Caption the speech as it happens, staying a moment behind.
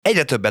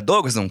Egyre többet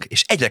dolgozunk,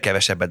 és egyre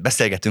kevesebbet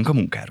beszélgetünk a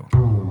munkáról.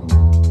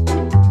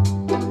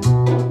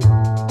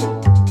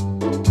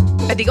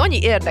 Pedig annyi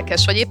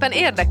érdekes, vagy éppen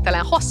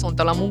érdektelen,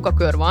 haszontalan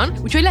munkakör van,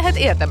 úgyhogy lehet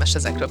érdemes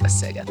ezekről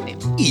beszélgetni.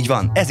 Így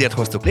van, ezért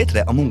hoztuk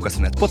létre a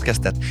Munkaszünet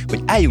podcastet,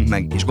 hogy álljunk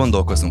meg és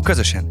gondolkozzunk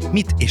közösen,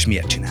 mit és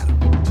miért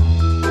csinálunk.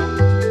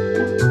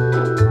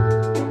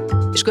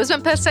 És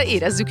közben persze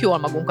érezzük jól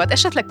magunkat,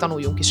 esetleg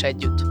tanuljunk is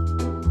együtt.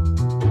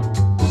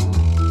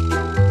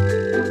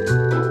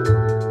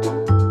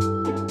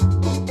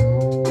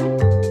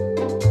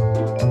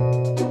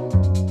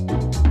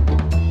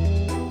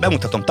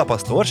 Bemutatom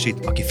Tapasztó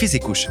Orsit, aki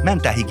fizikus,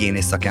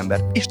 mentálhigiénész szakember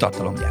és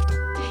tartalomgyártó.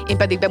 Én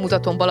pedig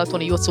bemutatom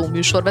balatoni Jocó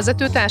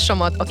műsorvezető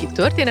társamat, aki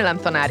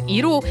történelemtanár,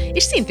 író,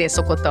 és szintén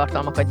szokott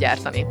tartalmakat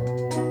gyártani.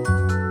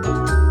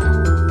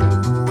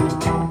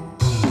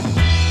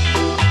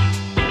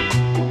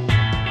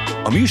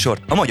 A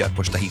műsort a Magyar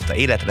Posta hívta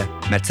életre,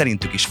 mert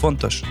szerintük is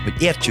fontos,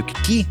 hogy értsük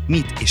ki,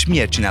 mit és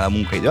miért csinál a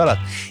munkaidő alatt,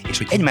 és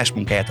hogy egymás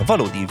munkáját a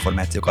valódi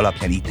információk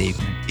alapján ítéljük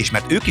meg. És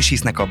mert ők is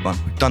hisznek abban,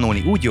 hogy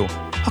tanulni úgy jó,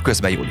 ha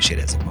közben jól is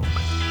érezzük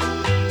magunkat.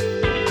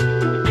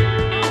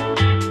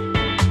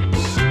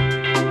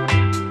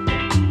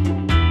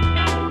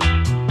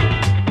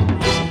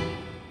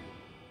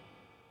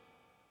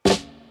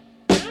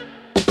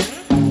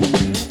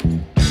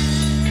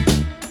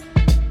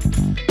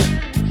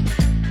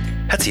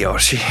 Hát szia,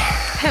 Orsi!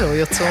 Hello,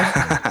 Jocó!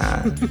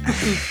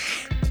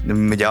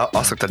 Ugye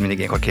azt szoktad mindig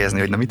ilyenkor kérdezni,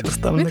 hogy na mit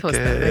hoztam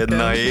neked?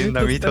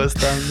 Mit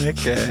hoztam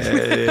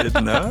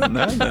neked?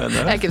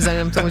 Na. Elképzelni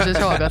nem tudom, hogy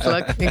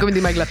hallgatlak. Ilyenkor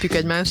mindig meglepjük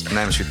egymást.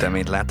 Nem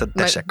süteményt látod,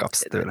 te se kapsz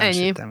tőlem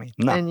ennyi. süteményt.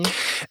 Na, Ennyi.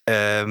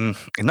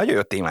 Egy nagyon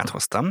jó témát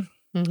hoztam,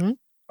 Uh-huh.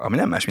 ami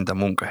nem más, mint a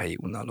munkahelyi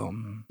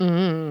unalom.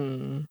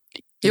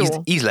 Jó.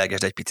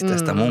 Ízlelgesd egy picit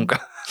ezt a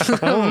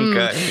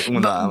munkahelyi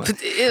unalmat.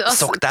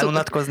 Szoktál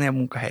unatkozni a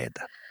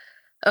munkahelyeden?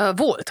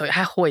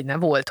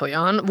 Volt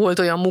olyan, volt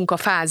olyan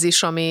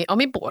munkafázis,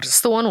 ami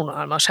borzasztóan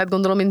unalmas. Hát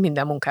gondolom, mint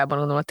minden munkában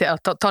gondolom.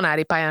 A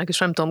tanári pályának is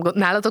nem tudom,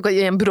 nálatok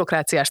ilyen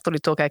bürokráciás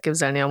sztorit kell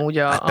képzelni amúgy.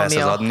 Hát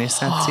persze az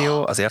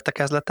adminisztráció, az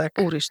értekezletek.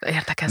 Úristen,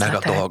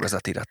 értekezletek. Meg a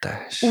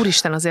dolgozatiratás.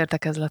 Úristen, az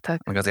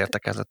értekezletek. Meg az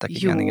értekezletek,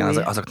 igen,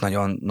 azok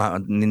nagyon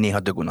néha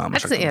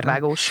dögunalmasak. Hát ez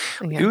érvágós.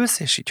 Igen. Ülsz,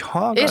 és így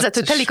hallgatsz. Érzed,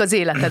 hogy telik az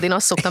életed. Én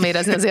azt szoktam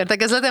érezni az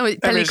értekezleten, hogy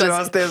telik az...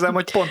 azt érzem,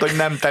 hogy pont, hogy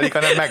nem telik,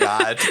 hanem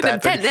megállt.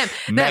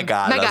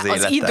 Megáll az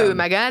életem. Az idő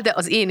megáll, de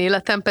az én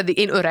életem pedig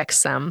én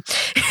öregszem.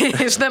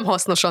 És nem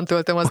hasznosan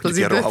töltöm azt az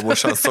időt.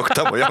 Rohamosan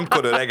szoktam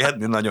olyankor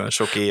öregedni, nagyon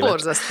sok évet.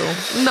 Borzasztó.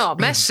 Na,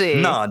 mesélj!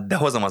 Na, de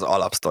hozom az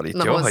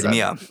alapsztorit, jó?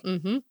 Hogy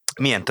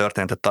milyen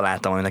történetet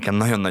találtam, ami nekem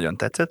nagyon-nagyon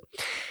tetszett.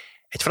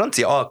 Egy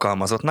francia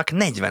alkalmazottnak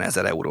 40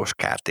 000 eurós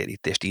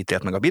kártérítést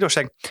ítélt meg a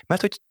bíróság,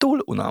 mert hogy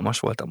túl unalmas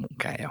volt a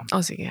munkája.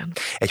 Az igen.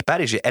 Egy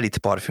párizsi elit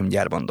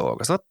parfümgyárban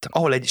dolgozott,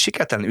 ahol egy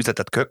sikertelen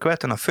üzletet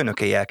követően a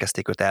főnökei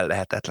elkezdték őt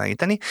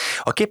ellehetetleníteni.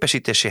 A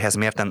képesítéséhez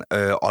mérten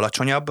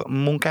alacsonyabb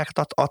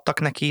munkákat adtak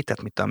neki,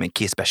 tehát mit tudom én,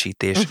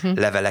 kézbesítés,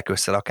 levelek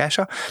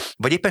összerakása,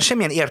 vagy éppen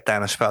semmilyen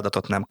értelmes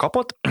feladatot nem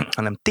kapott,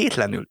 hanem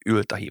tétlenül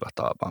ült a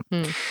hivatalban.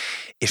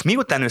 És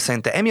miután ő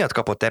szerinte emiatt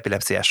kapott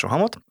epilepsziás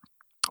rohamot,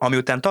 ami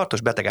után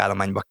tartós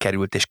betegállományba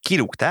került és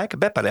kirúgták,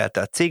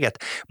 beperelte a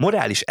céget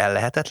morális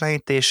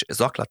ellehetetlenítés,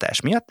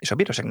 zaklatás miatt, és a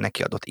bíróság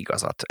neki adott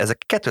igazat. Ez a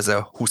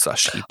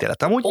 2020-as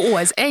ítélet amúgy. Ó,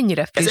 ez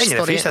ennyire friss. Ez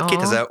ennyire friss, tehát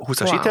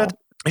 2020-as ítélet,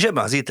 és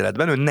ebben az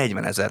ítéletben ő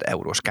 40 000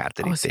 eurós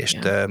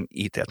kártérítést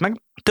ítélt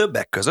meg.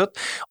 Többek között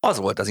az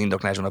volt az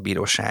indoklásban a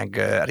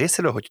bíróság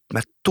részéről, hogy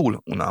mert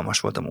túl unalmas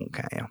volt a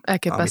munkája,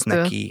 elképesztő,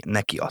 amit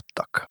neki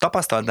adtak.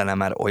 Tapasztaltál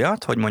már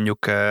olyat, hogy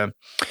mondjuk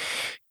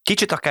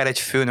kicsit akár egy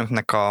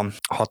főnöknek a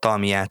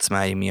hatalmi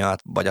játszmái miatt,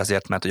 vagy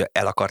azért, mert ugye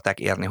el akarták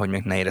érni, hogy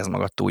még ne érezd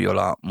magad túl jól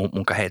a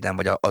munkahelyeden,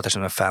 vagy adott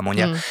esetben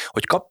felmondják,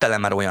 hogy kaptál-e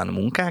már olyan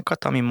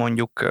munkákat, ami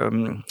mondjuk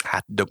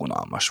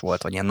dögunalmas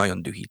volt, vagy ilyen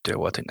nagyon dühítő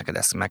volt, hogy neked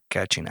ezt meg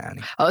kell csinálni.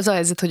 Az a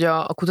helyzet, hogy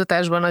a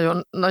kutatásban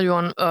nagyon,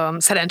 nagyon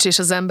szerencsés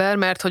az ember,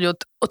 mert hogy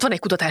ott van egy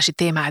kutatási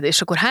témád,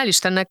 és akkor hál'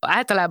 Istennek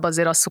általában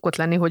azért az szokott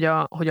lenni, hogy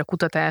a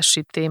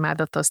kutatási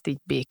témádat azt így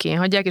békén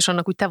hagyják, és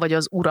annak úgy te vagy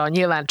az ura.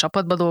 Nyilván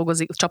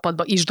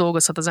csapatba is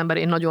dolgozhat az ember,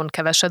 én nagyon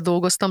keveset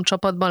dolgoztam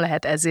csapatban,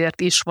 lehet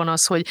ezért is van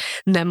az, hogy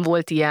nem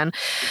volt ilyen,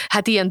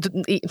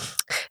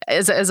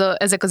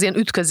 ezek az ilyen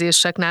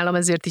ütközések nálam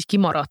ezért így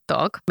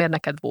kimaradtak. Miért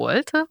neked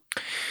volt?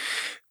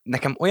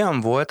 Nekem olyan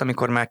volt,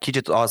 amikor már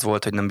kicsit az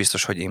volt, hogy nem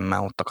biztos, hogy én már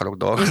ott akarok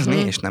dolgozni,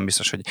 és nem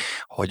biztos,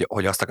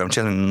 hogy azt akarom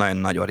csinálni,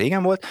 nagyon-nagyon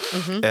régen volt,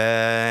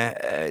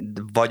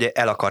 vagy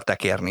el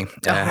akarták érni.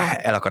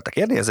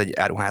 Ez egy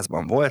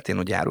áruházban volt, én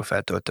ugye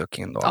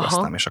árufeltöltőként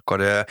dolgoztam, és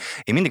akkor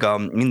én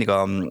mindig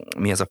a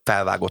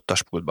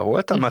felvágottas pultban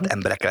voltam, mert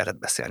emberekkel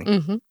lehetett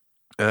beszélni.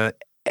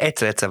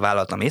 Egyszer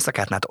vállaltam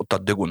éjszakát, hát ott a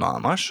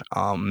dögunalmas,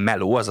 a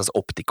meló, az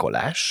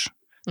optikolás,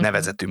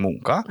 nevezetű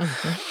munka,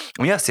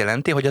 ami azt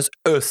jelenti, hogy az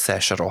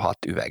összes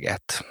rohadt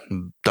üveget,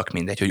 tök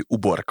mindegy, hogy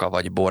uborka,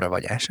 vagy bor,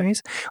 vagy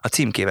ásvíz, a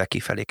címkével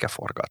kifelé kell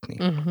forgatni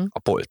a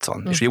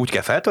polcon. És ugye úgy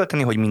kell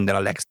feltölteni, hogy minden a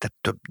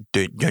legtöbb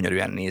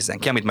gyönyörűen nézzen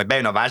ki, amit majd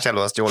bejön a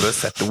vásárló, azt jól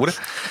összetúr.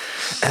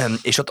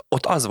 És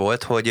ott az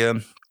volt, hogy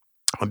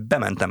hogy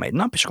bementem egy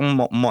nap, és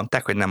akkor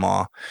mondták, hogy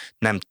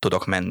nem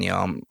tudok menni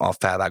a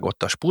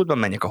felvágottas pultba,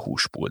 menjek a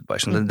húspultba.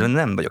 És de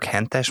nem vagyok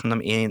hentes,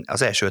 mondom, én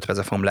az első 5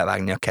 percben fogom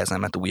levágni a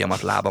kezemet,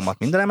 ujjamat, lábamat,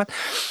 mindenemet.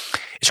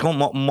 És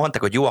akkor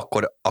mondták, hogy jó,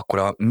 akkor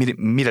a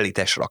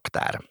mirelites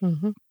raktár.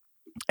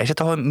 És hát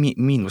ahol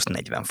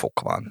 -40 fok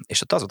van.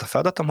 És ott az volt a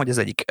feladatom, hogy az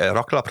egyik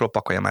raklapról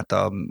pakoljam át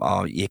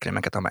a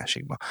jégkrémeket a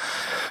másikba.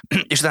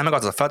 És utána meg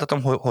az a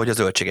feladatom, hogy a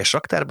zöldséges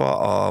raktárba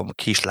a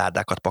kis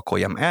ládákat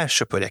pakoljam el,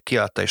 söpörjek ki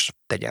alatta, és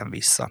tegyen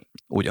vissza.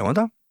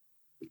 Ugyanoda.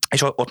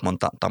 És ott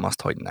mondtam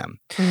azt, hogy nem.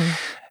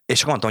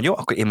 És akkor mondtam, hogy jó,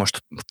 akkor én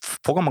most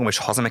fogom magam, és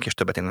hazamegyek, és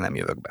többet én nem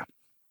jövök be.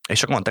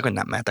 És akkor mondták, hogy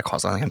nem mehetek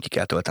haza, nekem ki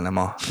kell töltenem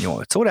a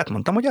 8 órát.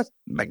 Mondtam, hogy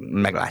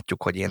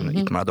meglátjuk, hogy én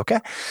itt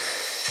maradok-e.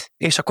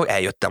 És akkor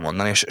eljöttem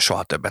onnan, és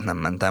soha többet nem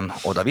mentem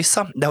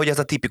oda-vissza. De hogy ez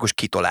a tipikus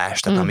kitolás,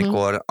 tehát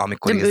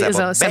amikor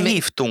igazából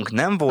behívtunk,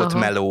 nem volt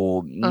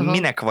meló,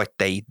 minek vagy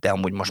te itt, de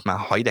amúgy most már,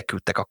 ha ide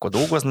küldtek, akkor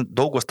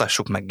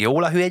dolgoztassuk meg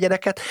jól a hülye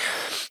gyereket.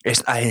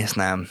 És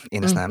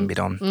én ezt nem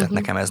bírom, tehát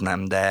nekem ez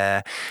nem,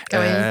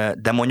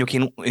 de mondjuk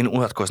én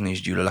unatkozni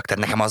is gyűlölök.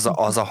 Tehát nekem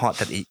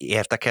tehát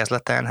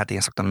értekezleten, hát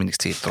én szoktam mindig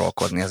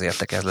széttrollkodni az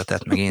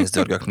értekezletet, meg én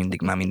zörgök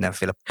mindig már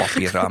mindenféle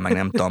papírral, meg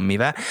nem tudom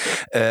mivel.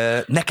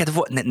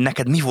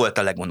 Neked mi volt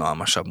a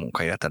legunalmasabb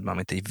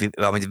munkaéletedben,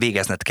 amit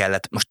végezned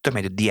kellett, most több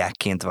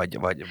diákként,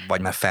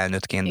 vagy már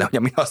felnőttként, de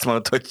ami azt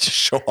mondod, hogy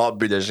soha a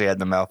büdös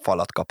életben, mert a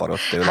falat kaparott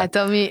tőle. Hát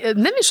ami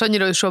nem is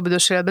annyira soha a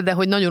büdös életben, de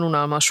hogy nagyon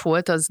unalmas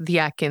volt, az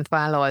diákként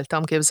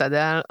vállaltam, képzeld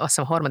el, azt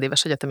hiszem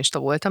harmadéves egyetemista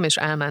voltam, és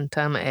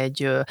elmentem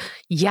egy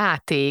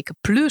játék,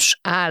 plüss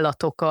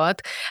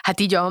állatokat, hát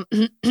így a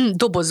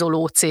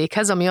dobozoló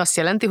céghez, ami azt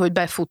jelenti, hogy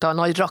befut a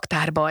nagy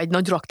raktárba, egy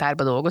nagy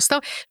raktárba dolgoztam,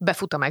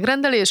 befut a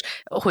megrendelés,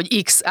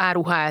 hogy X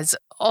áruház,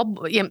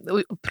 ilyen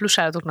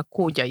pluszállatoknak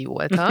kódjai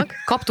voltak.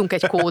 Kaptunk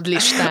egy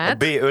kódlistát.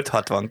 A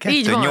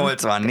B562,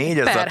 84,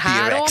 ez a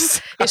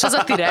T-rex. És az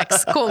a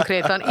T-rex.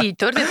 Konkrétan így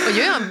történt, hogy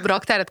olyan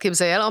raktárat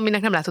képzelj el,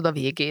 aminek nem látod a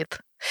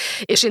végét.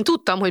 És én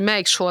tudtam, hogy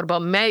melyik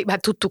sorban,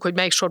 tudtuk, hogy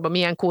melyik sorban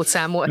milyen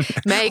kódszámol,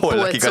 melyik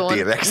polcon.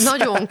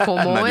 Nagyon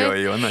komoly. Nagyon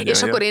jó,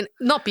 és akkor én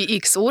napi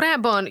X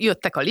órában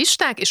jöttek a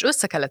listák, és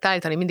össze kellett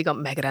állítani mindig a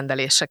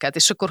megrendeléseket.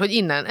 És akkor, hogy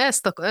innen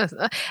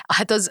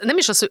hát az nem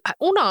is az, hogy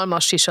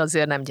unalmas is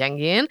azért nem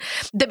gyengén,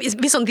 de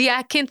viszont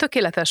diákként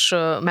tökéletes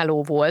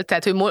meló volt.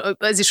 Tehát, hogy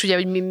ez is ugye,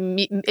 hogy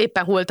mi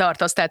éppen hol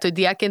tartasz, tehát, hogy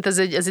diákként ez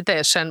egy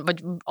teljesen,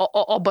 vagy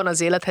abban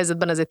az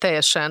élethelyzetben ez egy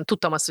teljesen,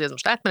 tudtam azt, hogy ez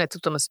most átmenet,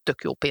 tudtam azt, hogy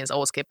tök jó pénz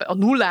ahhoz képest.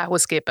 A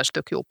nullához képest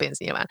tök jó pénz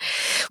nyilván.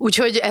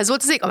 Úgyhogy ez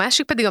volt az egyik. A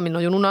másik pedig, ami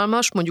nagyon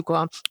unalmas, mondjuk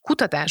a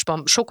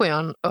kutatásban sok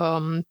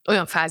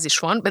olyan fázis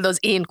van, de az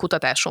én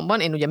kutatásomban,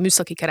 én ugye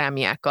műszaki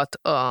kerámiákat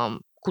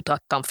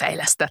kutattam,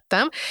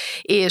 fejlesztettem,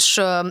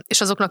 és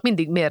azoknak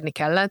mindig mérni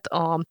kellett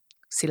a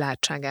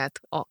szilárdságát,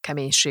 a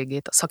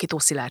keménységét, a szakító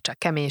szilárdság,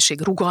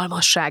 keménység,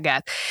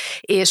 rugalmasságát.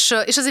 És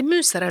ez egy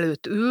műszer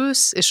előtt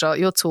ülsz, és a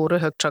Jocó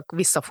röhög csak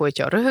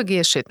visszafolytja a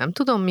röhögését, nem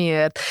tudom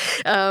miért.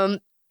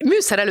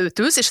 Műszer előtt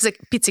ülsz, és ezek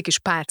pici kis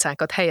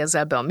pálcákat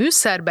helyezel be a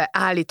műszerbe,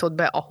 állítod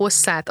be a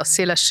hosszát, a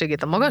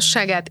szélességét, a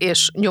magasságát,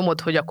 és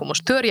nyomod, hogy akkor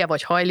most törje,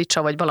 vagy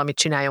hajlítsa, vagy valamit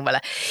csináljon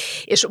vele.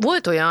 És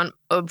volt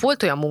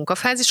olyan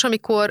munkafázis,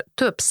 amikor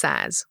több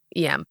 100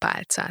 ilyen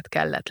pálcát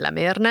kellett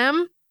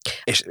lemérnem.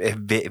 És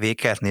végig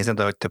kellett nézned,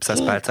 hogy több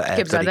 100 pálca eltörik.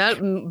 Képzeld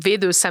el,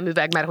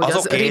 védőszemüveg, mert hogy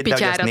az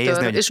ripityára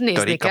tör, és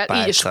nézni kell,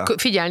 így, és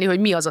figyelni, hogy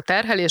mi az a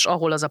terhelés,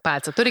 ahol az a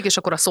pálca törik, és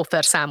akkor a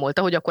szoftver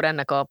számolta, hogy akkor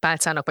ennek a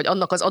pálcának, vagy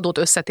annak az adott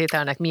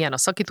összetételnek milyen a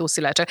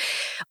szakítószilárdság.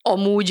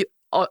 Amúgy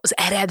az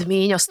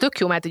eredmény az tök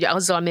jó, mert ugye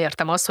azzal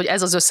mértem azt, hogy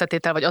ez az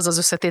összetétel, vagy az az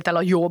összetétel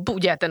a jobb,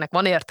 ugye ennek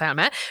van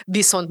értelme,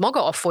 viszont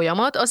maga a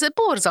folyamat az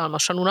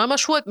borzalmasan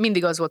unalmas volt,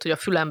 mindig az volt, hogy a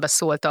fülembe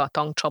szólt a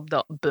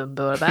tankcsapda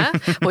bömbölve,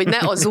 hogy ne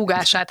a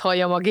zúgását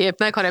halljam a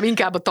gépnek, hanem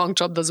inkább a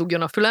tankcsapda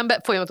zúgjon a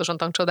fülembe, folyamatosan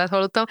tankcsapdát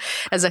hallottam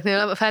ezeknél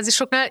a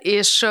fázisoknál,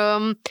 és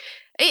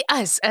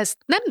ezt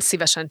nem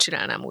szívesen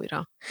csinálnám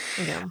újra.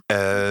 Igen.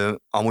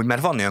 Amúgy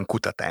már van olyan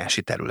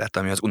kutatási terület,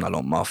 ami az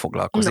unalommal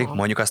foglalkozik. No.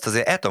 Mondjuk azt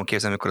azért el tudom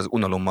képzelni, amikor az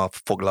unalommal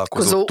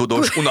foglalkozó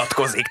tudós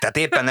unatkozik. Tehát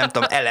éppen nem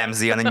tudom,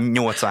 elemzi a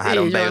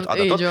 83 bejött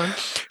adatot.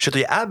 Sőt,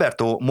 ugye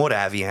Alberto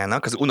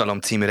Moraviának az Unalom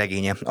című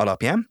regénye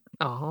alapján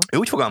ő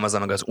úgy fogalmazza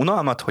meg az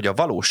unalmat, hogy a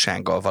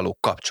valósággal való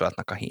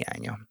kapcsolatnak a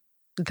hiánya.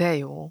 De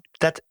jó.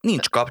 Tehát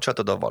nincs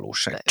kapcsolatod a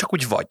valóság. Csak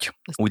úgy vagy.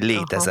 Úgy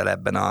létezel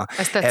ebben a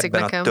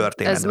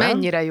történetben. Ez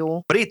mennyire jó.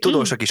 Brit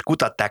tudósok is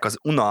kutatták az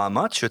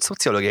unalmat, sőt,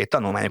 szociológiai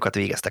tanulmányokat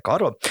végeztek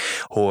arról,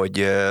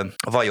 hogy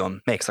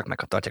vajon melyik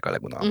szakmákat tartják a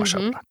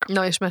legunalmasabbnak.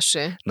 Na és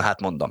mesélj. Na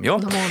hát mondom, jó?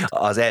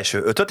 Az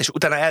első 5-öt, és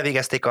utána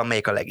elvégezték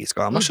melyik a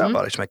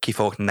legizgalmasabb, és meg ki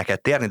fogok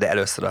neked térni, de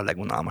először a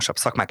legunalmasabb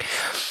szakmák.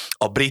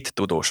 A brit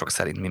tudósok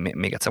szerint,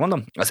 még egyszer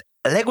mondom, az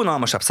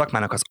legunalmasabb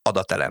szakmának az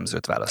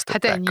adatelemzőt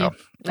választották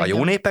a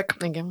jó népek.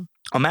 Igen.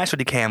 A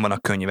második helyen van a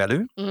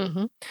könyvelő.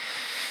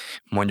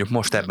 Mondjuk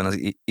most ebben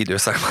az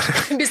időszakban.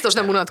 Biztos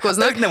nem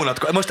unatkoznak. Nem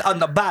unatkoznak.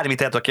 Most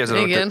bármit el tudok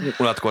képzelni, hogy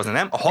unatkozni,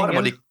 nem? A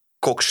harmadik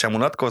kok sem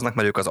unatkoznak,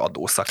 mert ők az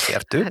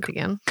adószakértők. Hát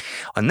igen.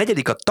 A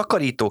negyedik a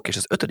takarítók, és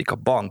az 5. a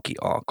banki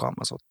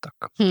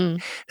alkalmazottak.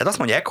 Tehát azt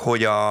mondják,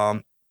 hogy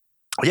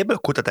hogy ebből a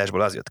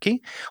kutatásból az jött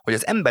ki, hogy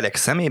az emberek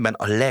szemében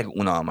a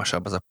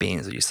legunalmasabb az a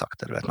pénzügyi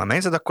szakterület. Ha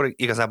megnézed, akkor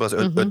igazából az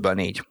 5-ből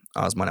 4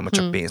 az majdnem, hogy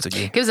csak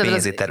pénzügyi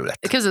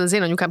terület. Képzeld, az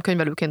én anyukám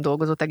könyvelőként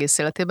dolgozott egész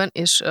életében,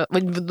 és,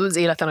 vagy az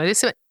életen a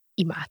részében,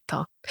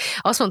 imádta.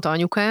 Azt mondta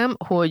anyukám,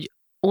 hogy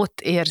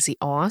ott érzi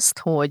azt,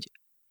 hogy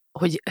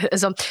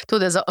ez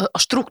a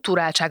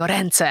struktúráltság, a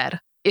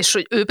rendszer, és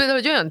hogy ő például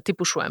egy olyan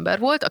típusú ember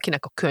volt,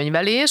 akinek a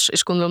könyvelés,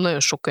 és gondolom nagyon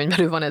sok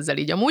könyvelő van ezzel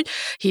így amúgy,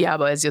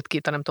 hiába ez jött ki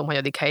a nem tudom,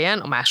 hanyadik helyen,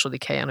 a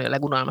második helyen, hogy a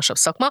legunalmasabb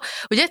szakma,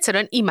 hogy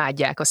egyszerűen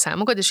imádják a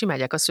számokat, és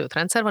imádják azt, hogy ott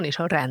rendszer van, és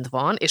a rend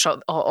van, és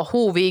a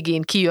hó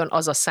végén kijön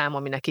az a szám,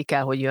 ami neki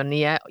kell, hogy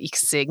jönnie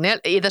X cégnél.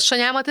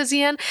 Édesanyámat ez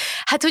ilyen,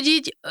 hát hogy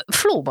így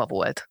flowba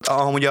volt.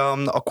 Amúgy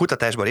a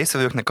kutatásban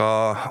résztvevőknek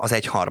az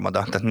 1/3,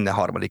 tehát minden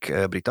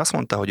harmadik brit azt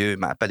mondta, hogy ő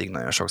már pedig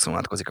nagyon sokszor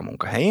unatkozik a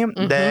munkahelyén,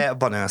 de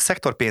van olyan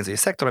szektor, pénzügyi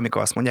szektor,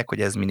 amikor azt mondják,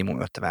 hogy ez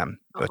minimum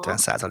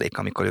 50%,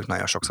 amikor ők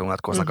nagyon sokszor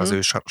unatkoznak az ő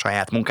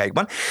saját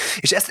munkájukban.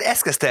 És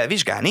ezt kezdte el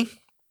vizsgálni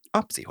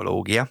a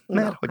pszichológia,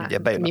 mert hogy ugye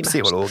bejön a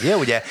pszichológia,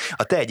 ugye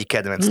a te egyik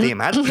kedvenc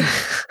témád,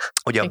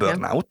 ugye a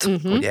burnout,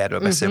 ugye erről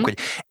beszélünk, hogy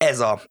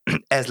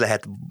ez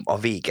lehet a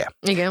vége.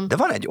 Igen. De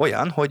van egy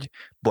olyan, hogy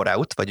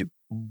bore-out, vagy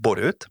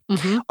borőt,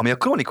 ami a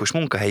krónikus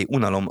munkahelyi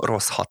unalom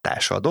rossz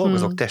hatása a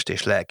dolgozók test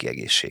és lelki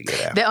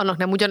egészségére. De annak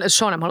nem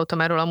soha nem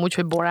hallottam erről amúgy,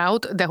 hogy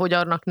bore-out, de hogy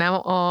annak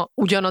nem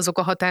ugyanazok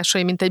a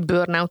hatásai, mint egy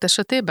burnout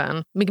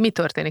esetében? Még mi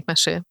történik,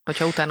 mesélj,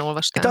 hogyha utána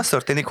olvastál? Itt az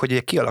történik,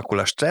 hogy kialakul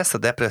a stressz, a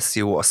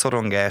depresszió, a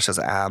szorongás,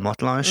 az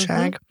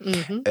álmatlanság.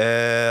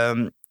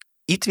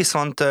 Itt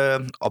viszont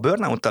a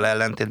burnout-tal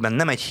ellentétben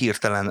nem egy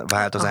hirtelen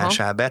változás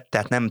áll be,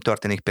 tehát nem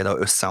történik például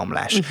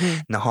összeomlás,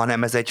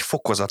 hanem ez egy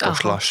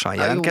fokozatos, lassan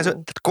jelentkező.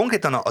 Tehát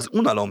konkrétan az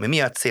unalom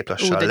miatt szép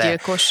lassan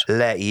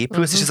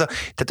leépülsz, és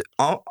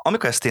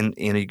amikor ezt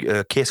én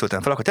így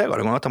készültem fel, akkor tényleg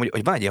arra gondoltam,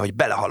 hogy van egy ilyen, hogy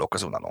belehalok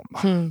az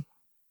unalomba.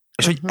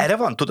 És hogy erre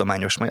van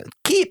tudományos,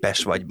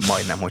 képes vagy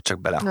majdnem, hogy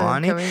csak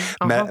belehalni,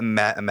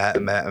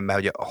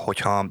 mert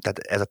hogyha, tehát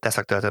ez a te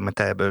szakterületed,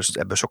 te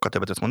ebből sokkal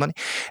többet tudsz mondani,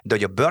 de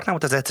hogy a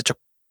burnout az egyszer csak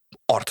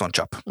arcon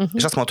csap.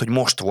 És azt mondod, hogy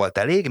most volt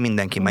elég,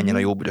 mindenki menjen a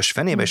jó büdös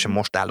fenébe, és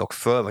most állok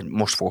föl, vagy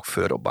most fogok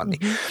fölrobbanni.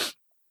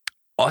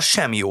 Az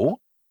sem jó,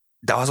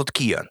 de az ott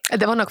kijön.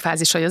 De vannak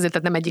fázisai azért,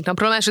 tehát nem egyik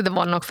napról másik, de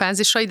vannak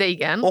fázisai, de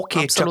igen.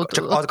 Oké, csak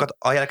azokat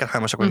a jeleket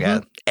hajlamosak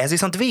el. Ez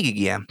viszont végig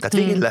ilyen, tehát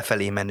végig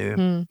lefelé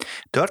menő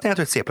történet,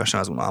 hogy szép lassan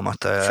az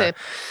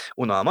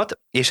unalmat.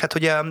 És hát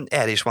ugye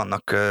erre is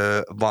vannak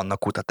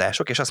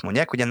kutatások, és azt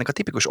mondják, hogy ennek a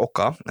tipikus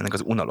oka, ennek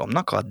az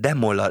unalomnak a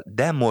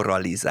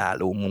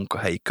demoralizáló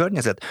munkahelyi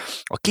környezet,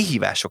 a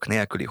kihívások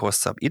nélküli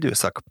hosszabb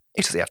időszak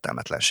és az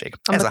értelmetlenség.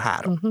 Ez a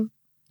 3.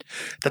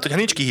 Tehát, hogyha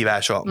nincs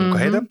kihívás a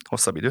munkahelyben,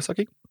 hosszabb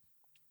időszakig,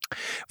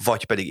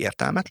 vagy pedig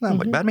értelmetlen,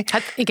 vagy bármi.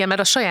 Hát igen, mert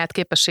a saját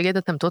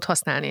képességedet nem tudod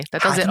használni.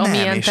 Tehát azért,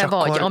 amilyen te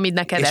vagy, amid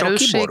neked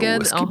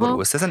erősséged.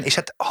 Kiborulsz ezen, és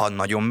hát ha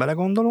nagyon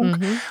belegondolunk,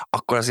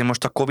 akkor azért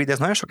most a Covid ez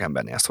nagyon sok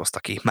embernél ezt hozta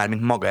ki.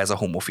 Mármint maga ez a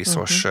home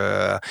office-os,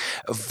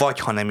 vagy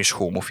ha nem is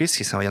home office,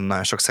 hiszen olyan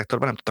nagyon sok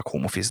szektorban nem tudtak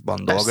home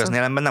office-ban dolgozni,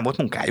 ellenben nem volt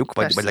munkájuk,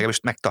 vagy legalábbis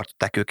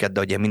megtartották őket, de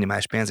ugye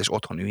minimális pénz és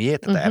otthon üljét,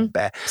 tehát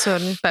ebbe.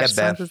 Szörnyű,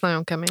 persze, ez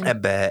nagyon kemény.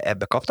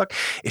 Ebbe kaptak,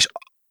 és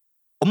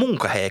a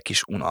munkahelyek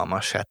is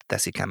unalmassá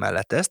teszik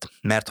emellett ezt,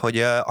 mert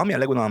hogy ami a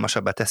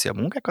legunalmasabbá teszi a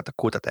munkákat, a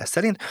kutatás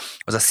szerint,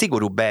 az a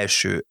szigorú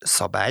belső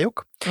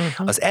szabályok,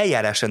 az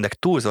eljárásrendek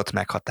túlzott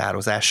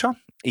meghatározása,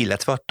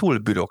 illetve a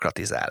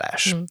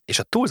túlbürokratizálás. És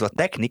a túlzott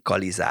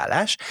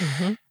technikalizálás,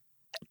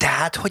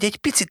 tehát, hogy egy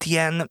picit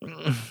ilyen,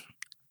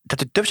 tehát,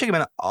 hogy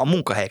többségében a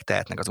munkahelyek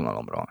tehetnek az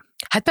unalomról.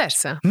 Hát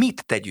persze.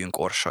 Mit tegyünk,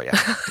 Orsolya?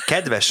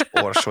 Kedves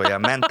Orsolya,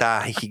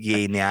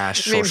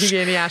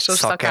 mentálhigiéniásos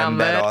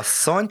szakember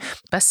asszony.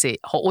 Beszélj,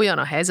 ha olyan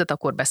a helyzet,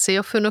 akkor beszélj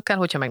a főnökkel,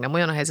 hogyha meg nem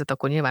olyan a helyzet,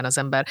 akkor nyilván az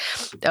ember...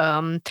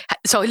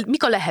 szóval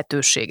mik a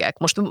lehetőségek?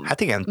 Most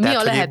hát igen, mi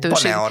a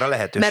lehetőség? Van-e arra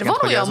lehetőség, mert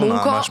van olyan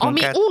munka,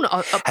 ami...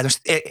 Hát most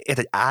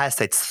érted, állsz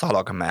egy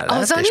szalag mellett.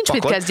 Azzal nincs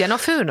mit kezdjen a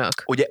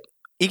főnök. Ugye,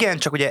 igen,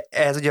 csak ugye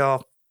ez ugye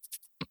a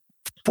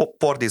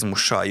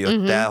pordizmussal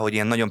jött el, hogy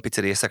ilyen nagyon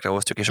pici részekre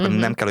osztjuk, és akkor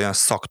nem kell olyan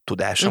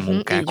szaktudás a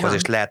munkákhoz,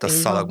 és lehet a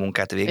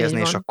szalagmunkát végezni,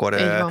 és akkor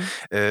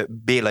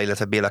Béla,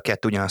 illetve Béla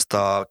 2 ugyanazt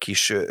a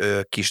kis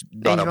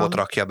darabot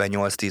rakja be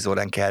 8-10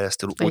 órán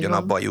keresztül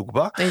ugyanabba a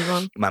lyukba,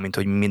 mármint,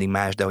 hogy mindig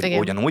más, de hogy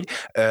ugyanúgy,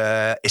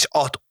 és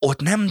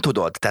ott nem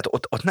tudod, tehát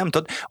ott nem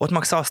tudod, ott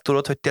max azt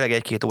tudod, hogy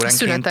tényleg 1-2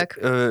 óránként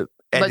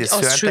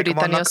egyrészt szünetek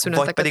vannak,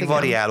 vagy pedig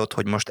variálod,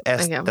 hogy most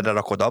ezt te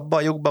rakod abba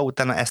a lyukba,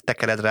 utána ezt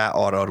tekered rá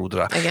arra a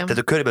rudra.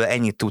 Tehát körülbelül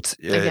ennyit tudsz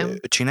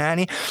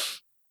csinálni.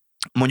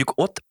 Mondjuk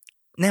ott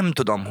nem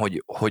tudom,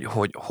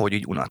 hogy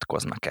így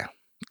unatkoznak-e.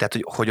 Tehát,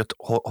 hogy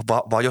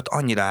ott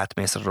annyira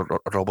átmész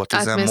a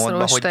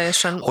robotüzemmódba,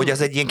 hogy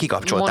az egy ilyen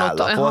kikapcsolt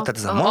állap volt. Tehát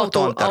ez a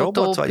monoton, te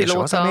robot vagy, és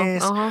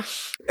hazamész.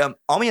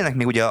 Ami ennek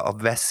még ugye a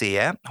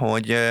veszélye,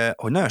 hogy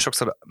nagyon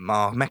sokszor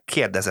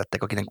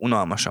megkérdezettek, akinek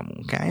unalmas a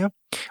munkája,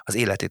 az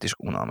életét is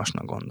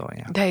unalmasnak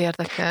gondolja. De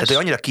érdekes. Tehát, hogy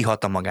annyira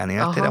kihat a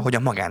magánéletére, hogy a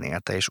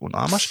magánélete is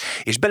unalmas,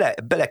 és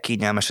bele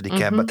kényelmesedik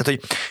ebbe.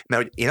 Tehát,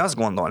 mert hogy én azt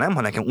gondolnám,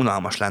 ha nekem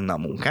unalmas lenne a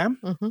munkám,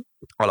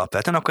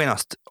 alapvetően, akkor én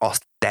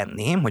azt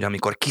tenném, hogy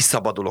amikor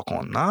kiszabadulok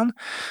onnan,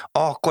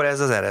 akkor ez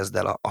az ereszt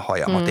el a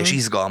hajamat, és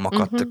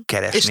izgalmakat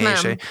keresni.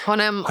 És nem,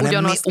 hanem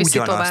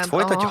ugyanazt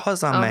folytatja,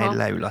 hazamegy,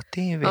 leül a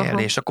tévé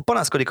elé, és akkor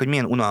panaszkodik, hogy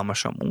milyen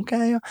unalmas a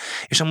munkája,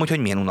 és amúgy, hogy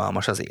milyen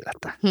unalmas az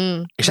élete.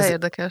 És ez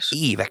érdekes.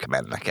 Évek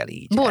mennek el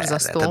így.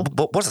 Borzasztó.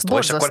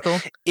 Borzasztó.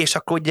 És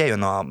akkor ugye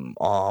jön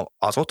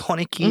az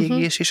otthoni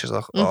kiégés is,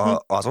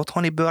 az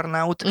otthoni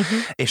burnout,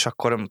 és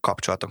akkor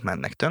kapcsolatok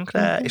mennek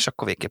tönkre, és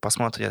akkor végképp azt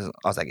mondod, hogy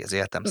az egész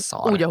életem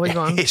szar. Úgy, ahogy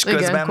van. És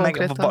közben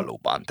meg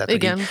valóban. Tehát,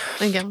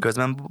 igen.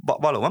 Közben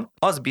valóban.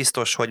 Az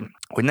biztos,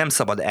 hogy nem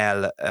szabad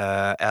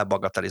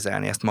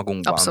elbagatelizálni ezt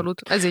magunkban.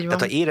 Abszolút, ez így van.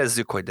 Tehát ha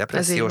érezzük, hogy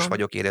depressziós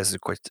vagyok,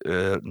 érezzük, hogy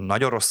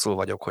nagyon rosszul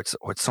vagyok,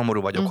 hogy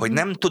szomorú vagyok, hogy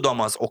nem tudom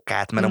az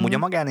okát, mert amúgy a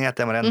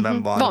magánéletem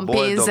rendben van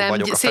boldog pénzem,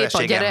 vagyok, a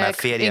feleségemmel,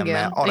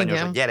 férjemmel,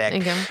 aranyos a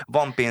gyerek,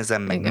 van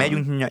pénzem, meg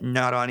megyünk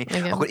nyaralni,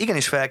 akkor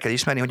igenis fel kell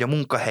ismerni, hogy a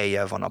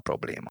munkahelyjel van a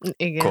probléma.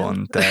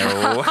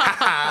 Conteo.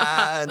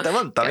 De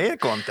mondtam én,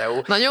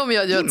 Conteo. Na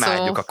nyomja, Jocó.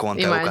 Imádjuk a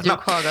Conteókat. Imádjuk,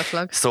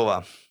 hallgatlak.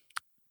 Szóval,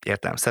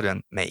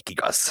 értelemszerűen melyik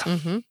igaz?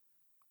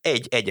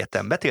 Egy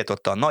egyetem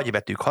betiltotta a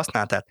nagybetűk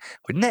használatát,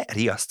 hogy ne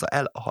riassza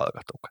el a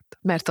hallgatókat.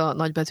 Mert a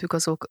nagybetűk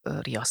azok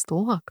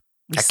riasztóak?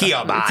 Hát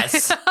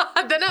kiabálsz!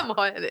 De nem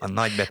a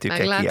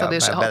nagybetűkkel meglátod,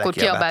 és akkor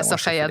kiabálsz a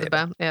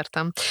fejedbe.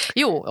 Értem.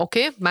 Jó,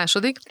 oké,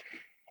 második.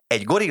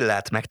 Egy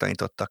gorillát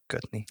megtanítottak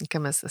kötni.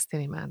 Nekem ezt én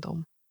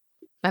imádom.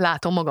 Mert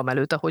látom magam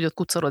előtt, ahogy ott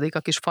kucorodik a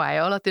kis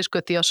fája alatt, és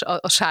köti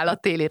a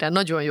sálat télére.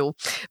 Nagyon jó,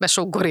 mert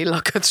sok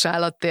gorilla köt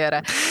sálat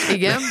télre.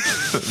 Igen.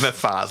 Mert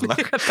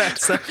fáznak.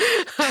 Persze.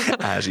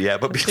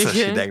 Ázsiában biztos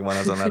hideg van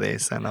azon a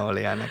részen, ahol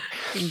élnek.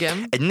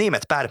 Igen. Egy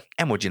német pár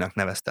emojinak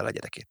nevezte el a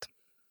gyerekét.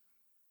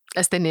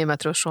 Ezt egy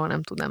németről soha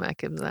nem tudnám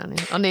elképzelni.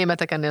 A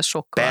németek ennél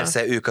sokkal.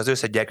 Persze, ők az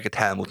összes gyerekeket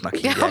Helmutnak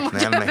hívják,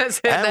 nem?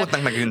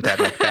 Helmutnak meg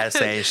Günternek,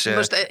 persze, és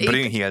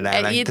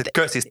Brünnhildnek.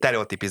 Köszi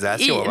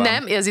sztereotipizációval.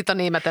 Nem, ez itt a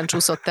németen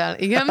csúszott el,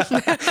 igen.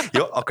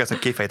 Jó, akkor ezt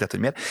kifejtett, hogy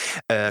miért.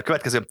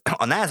 Következő,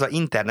 a NASA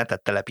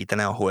internetet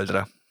telepítene a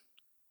Holdra.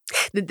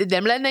 De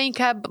nem lenne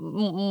inkább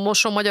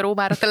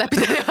Mosonmagyaróvára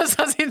telepíteni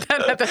az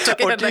internetet, csak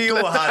ott jó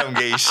a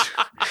 3G is.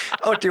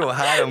 Ott jó a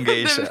 3G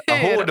is.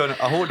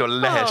 A Holdon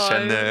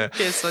lehessen...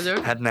 Kész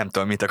vagyok. Hát nem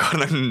tudom, mit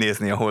akarnak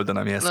nézni a Holdon,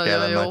 amihez kell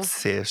a nagy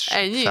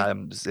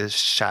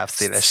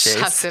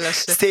sávszélesség.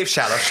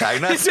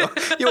 Szépsálasság.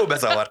 Jó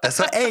bezavart ez.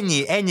 Szóval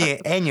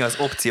ennyi az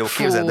opció.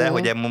 Képzeld el,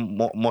 hogy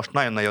most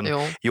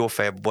nagyon-nagyon jó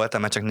fej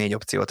voltam, mert csak 4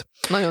 opciót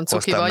nagyon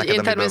cuki vagy.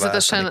 Én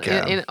természetesen,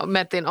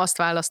 mert én azt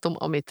választom,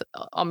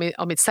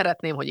 amit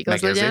szeretném, hogy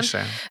igaz legyen.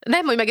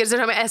 Nem, hogy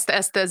megérzésem,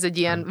 ezt ez egy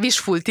ilyen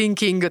wishful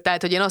thinking,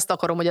 tehát, hogy én azt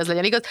akarom, hogy ez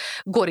legyen igaz.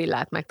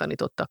 Gorillát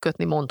megtanítottak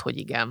kötni, mondd, hogy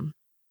igen.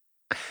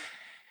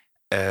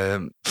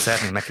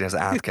 Szeretnénk megkérdezni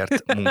az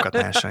átkert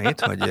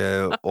munkatársait, hogy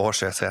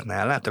Orsolya szeretne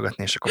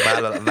ellátogatni, és akkor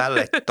vállal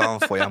egy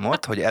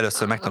tanfolyamot, hogy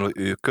először megtanul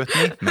ő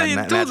kötni,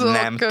 mert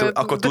nem tud,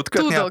 akkor tud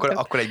kötni,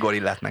 akkor egy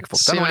gorillát meg fog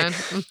tanulni.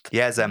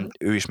 Jelzem,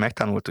 ő is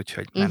megtanult,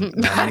 úgyhogy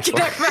nem fog.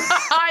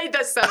 Háj,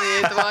 de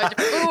szemét vagy!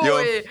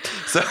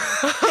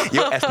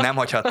 Jó, ezt nem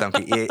hagyhattam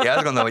ki. Én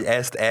azt gondolom, hogy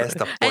ezt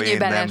a poént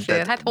nem.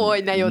 Hát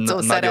hogy ne, Jocó,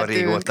 nagyon szeretünk.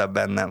 Régóta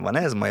bennem van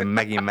ez, majd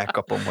megint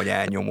megkapom, hogy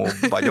elnyomó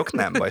vagyok,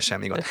 nem baj,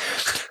 semmi gond.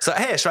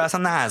 Szóval helyes válasz a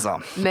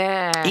NASA.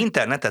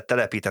 Internetet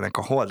telepítenek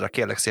a Holdra,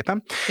 kérlek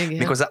szépen.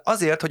 Méghozzá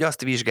azért, hogy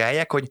azt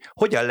vizsgálják, hogy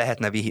hogyan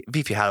lehetne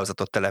wifi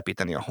hálózatot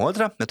telepíteni a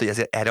Holdra, mert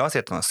hogy erre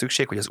azért van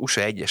szükség, hogy az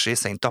USA egyes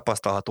részein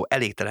tapasztalható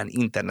elégtelen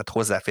internet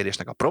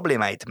hozzáférésnek a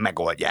problémáit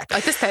megoldják.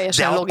 Hát ez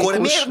teljesen de logikus.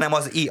 Akkor miért nem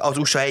az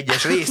USA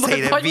egyes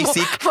részeire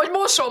viszik? Vagy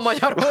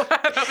Mosonmagyaróvára,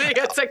 még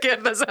egyszer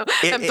kérdezem.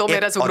 Nem tudom,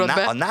 miért ez ugrott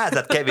be. A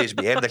NASA-t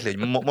kevésbé érdekli,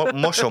 hogy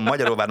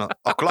Mosonmagyaróváron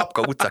a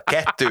Klapka utca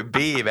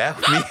 2B-be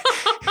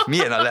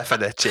milyen a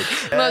lefedettség.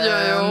 Nagyon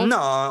jó.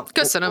 Na,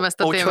 köszönöm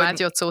ezt a témát,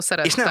 Jocó,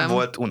 szerettem. És nem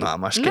volt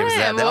unalmas,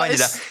 képzel, de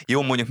annyira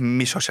jó, mondjuk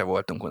mi sose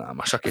voltunk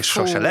unalmasak, és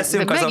sose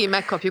leszünk. De megint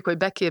megkapjuk, hogy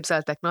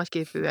beképzeltek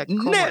nagyképűek.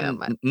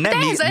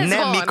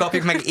 Nem mi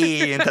kapjuk meg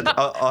én.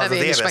 Tehát az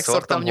érre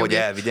szortam, hogy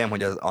elvigyem,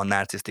 hogy a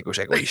narcisztikus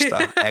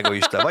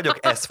egoista vagyok.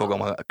 Ezt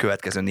fogom a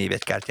következő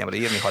névjegykártyámra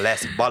írni, ha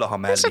lesz valaha,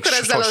 mert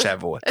sose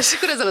volt. És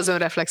akkor ezzel az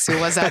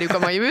önreflexióval zárjuk a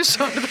mai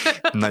műsort.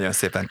 Nagyon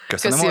szépen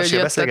köszönöm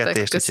a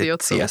beszélgetést.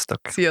 Sziasztok.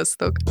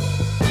 Sziasztok.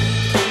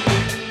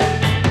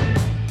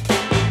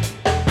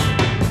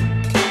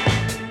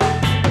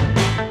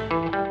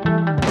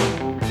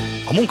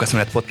 A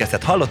Munkaszünet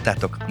podcastet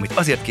hallottátok, amit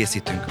azért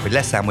készítünk, hogy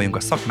leszámoljunk a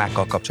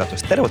szakmákkal kapcsolatos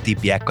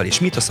sztereotípiákkal és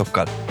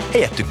mitoszokkal,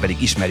 helyettük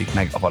pedig ismerjük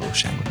meg a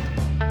valóságot.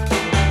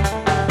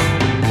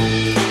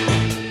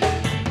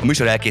 A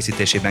műsor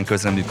elkészítésében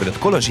közreműködött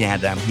Kolozsi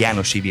Ádám,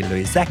 Jánosi Villő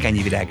és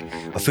Zákányi Virág,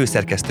 a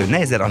főszerkesztő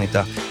Neizer Anita,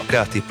 a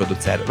kreatív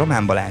producer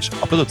Román Balázs,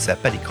 a producer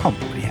pedig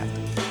Hamburg.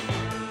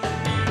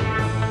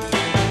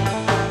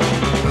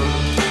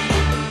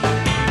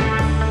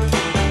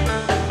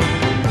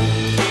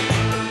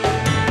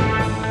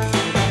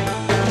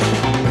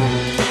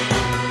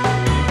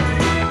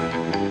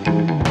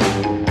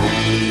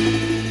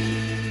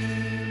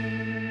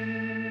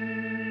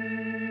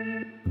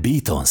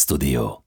 Jó.